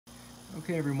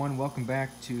Okay everyone, welcome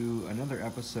back to another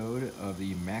episode of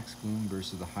the MaxBloom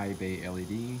versus the High Bay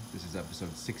LED. This is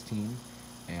episode 16,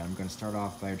 and I'm going to start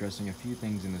off by addressing a few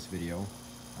things in this video.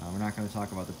 We're not going to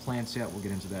talk about the plants yet, we'll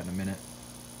get into that in a minute.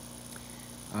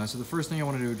 So the first thing I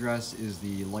wanted to address is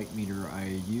the light meter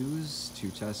I use to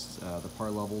test the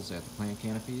par levels at the plant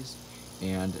canopies.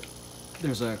 And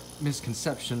there's a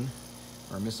misconception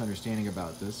or misunderstanding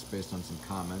about this based on some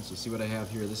comments. So see what I have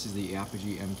here, this is the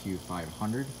Apogee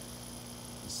MQ500.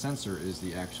 The sensor is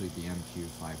actually the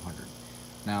MQ500.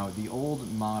 Now, the old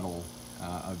model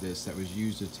of this that was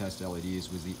used to test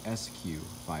LEDs was the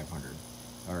SQ500,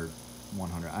 or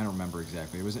 100, I don't remember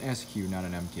exactly. It was an SQ, not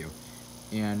an MQ.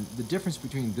 And the difference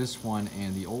between this one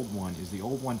and the old one is the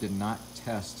old one did not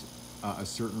test a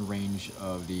certain range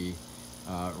of the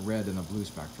red and the blue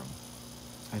spectrum.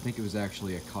 I think it was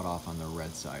actually a cutoff on the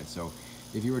red side. So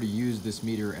if you were to use this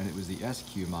meter and it was the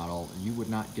SQ model, you would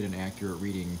not get an accurate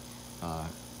reading,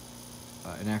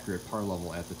 an accurate par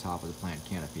level at the top of the plant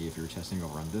canopy if you were testing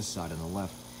over on this side on the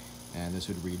left, and this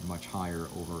would read much higher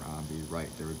over on the right.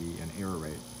 There would be an error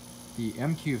rate. The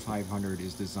MQ500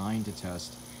 is designed to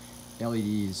test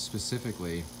LEDs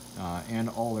specifically, and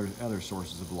all their other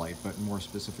sources of light, but more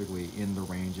specifically in the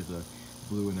range of the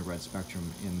blue and the red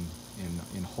spectrum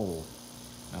in whole,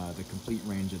 the complete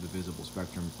range of the visible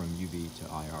spectrum from UV to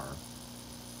IR.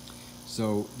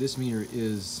 So this meter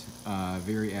is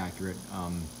very accurate.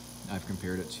 I've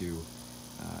compared it to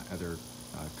other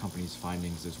companies'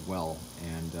 findings as well,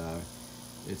 and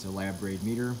it's a lab grade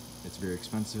meter. It's very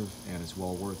expensive and it's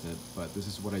well worth it, but this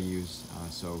is what I use,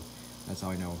 so that's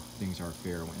how I know things are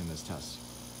fair in this test.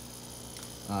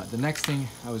 The next thing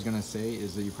I was going to say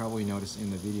is that you probably noticed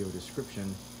in the video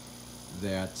description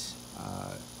that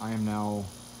I am now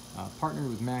partnered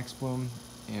with MaxBloom,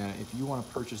 and if you want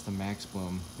to purchase the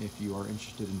MaxBloom, if you are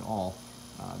interested in all,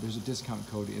 there's a discount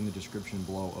code in the description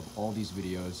below of all these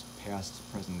videos, past,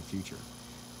 present, and future.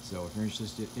 So if you're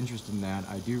interested in that,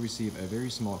 I do receive a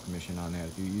very small commission on that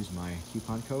if you use my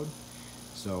coupon code.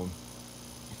 So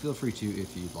feel free to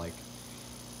if you'd like.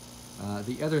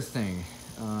 The other thing,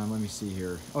 let me see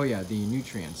here. Oh yeah, the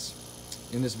nutrients.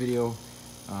 In this video,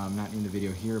 not in the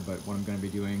video here, but what I'm going to be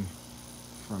doing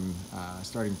from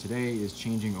starting today is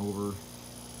changing over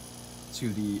to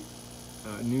the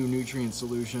new nutrient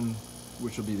solution,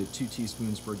 which will be the 2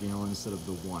 teaspoons per gallon instead of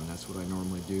the 1. That's what I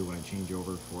normally do when I change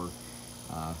over for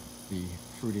the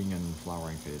fruiting and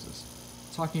flowering phases.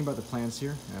 Talking about the plants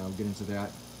here, I'll get into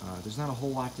that. There's not a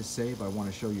whole lot to say, but I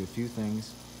want to show you a few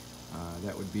things.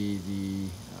 That would be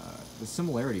the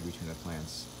similarity between the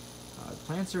plants.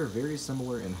 Plants are very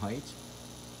similar in height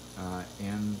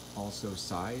and also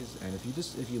size, and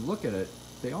if you look at it,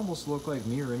 they almost look like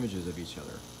mirror images of each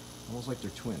other, almost like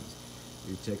they're twins.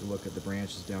 You take a look at the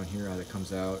branches down here, how that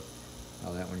comes out,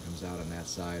 how that one comes out on that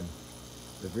side.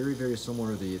 They're very, very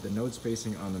similar. The node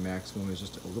spacing on the MaxBloom is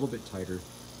just a little bit tighter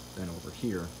than over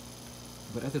here.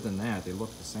 But other than that, they look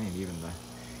the same.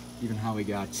 Even how we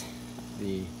got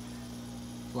the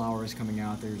flowers coming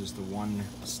out there, just the one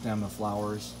stem of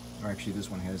flowers. Or actually, this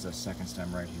one has a second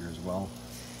stem right here as well.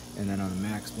 And then on the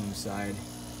MaxBloom side,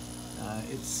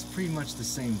 it's pretty much the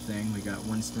same thing. We got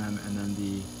one stem, and then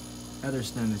the other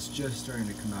stem is just starting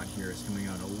to come out here. It's coming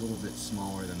out a little bit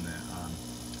smaller than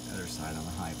the other side on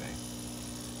the high bay.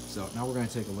 So now we're going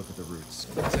to take a look at the roots.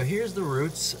 So here's the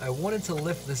roots. I wanted to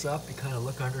lift this up and kind of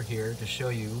look under here to show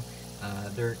you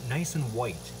they're nice and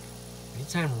white.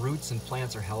 Anytime roots and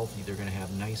plants are healthy, they're going to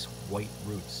have nice white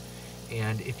roots.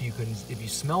 And if you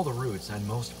smell the roots on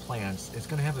most plants, it's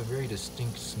going to have a very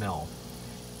distinct smell.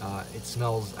 It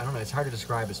smells, I don't know, it's hard to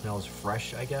describe. It smells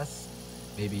fresh, I guess,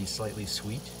 maybe slightly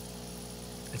sweet.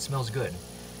 It smells good,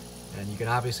 and you can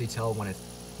obviously tell when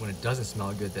it doesn't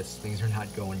smell good that things are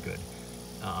not going good.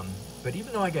 But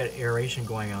even though I got aeration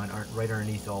going on right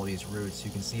underneath all these roots,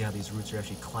 you can see how these roots are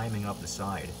actually climbing up the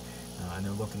side, and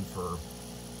they're looking for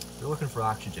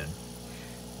oxygen,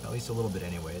 at least a little bit,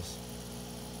 anyways.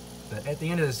 But at the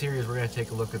end of the series, we're going to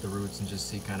take a look at the roots and just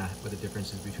see kind of what the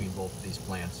differences between both of these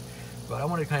plants. But I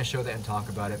wanted to kind of show that and talk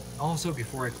about it. Also,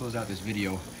 before I close out this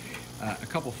video, a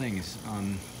couple things.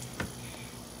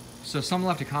 So some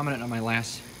left a comment on my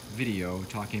last video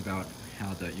talking about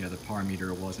how the par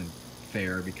meter wasn't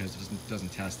fair because it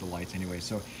doesn't test the lights anyway.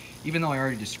 So even though I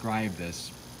already described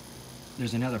this,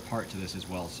 there's another part to this as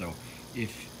well. So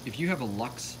if you have a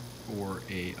lux or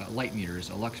a light meters,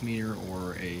 a lux meter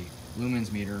or a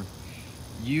lumens meter,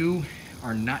 you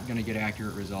are not going to get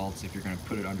accurate results if you're going to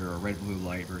put it under a red-blue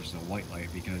light versus a white light,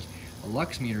 because a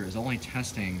lux meter is only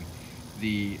testing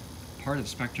the part of the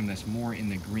spectrum that's more in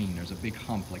the green. There's a big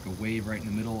hump, like a wave right in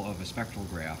the middle of a spectral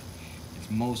graph.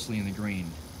 It's mostly in the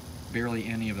green. barely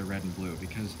any of the red and blue,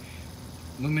 because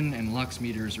lumen and lux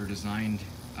meters are designed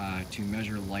to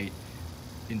measure light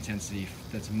intensity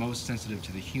that's most sensitive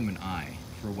to the human eye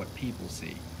for what people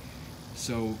see.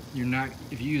 So you're not,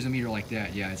 if you use a meter like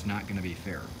that, yeah, it's not going to be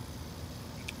fair.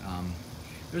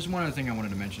 There's one other thing I wanted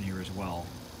to mention here as well,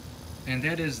 and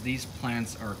that is these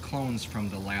plants are clones from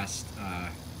the last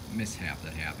mishap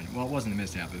that happened. Well, it wasn't a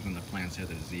mishap, it was when the plants had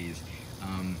the disease.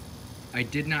 I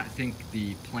did not think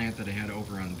the plant that I had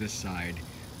over on this side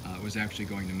was actually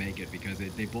going to make it, because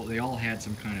they all had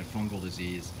some kind of fungal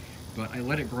disease. But I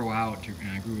let it grow out,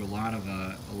 and I grew a lot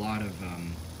of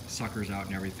suckers out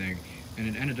and everything, and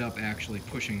it ended up actually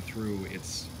pushing through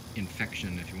its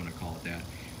infection, if you want to call it that,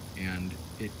 and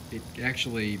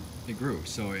it grew.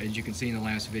 So as you can see in the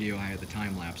last video, I had the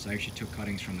time lapse. I actually took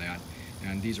cuttings from that,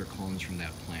 and these are clones from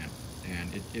that plant,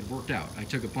 and it worked out. I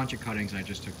took a bunch of cuttings and I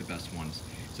just took the best ones.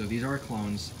 So these are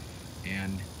clones,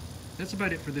 and that's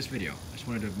about it for this video. I just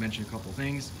wanted to mention a couple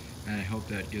things, and I hope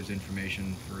that gives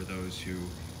information for those who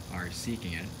are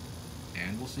seeking it.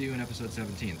 And we'll see you in episode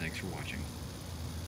 17. Thanks for watching.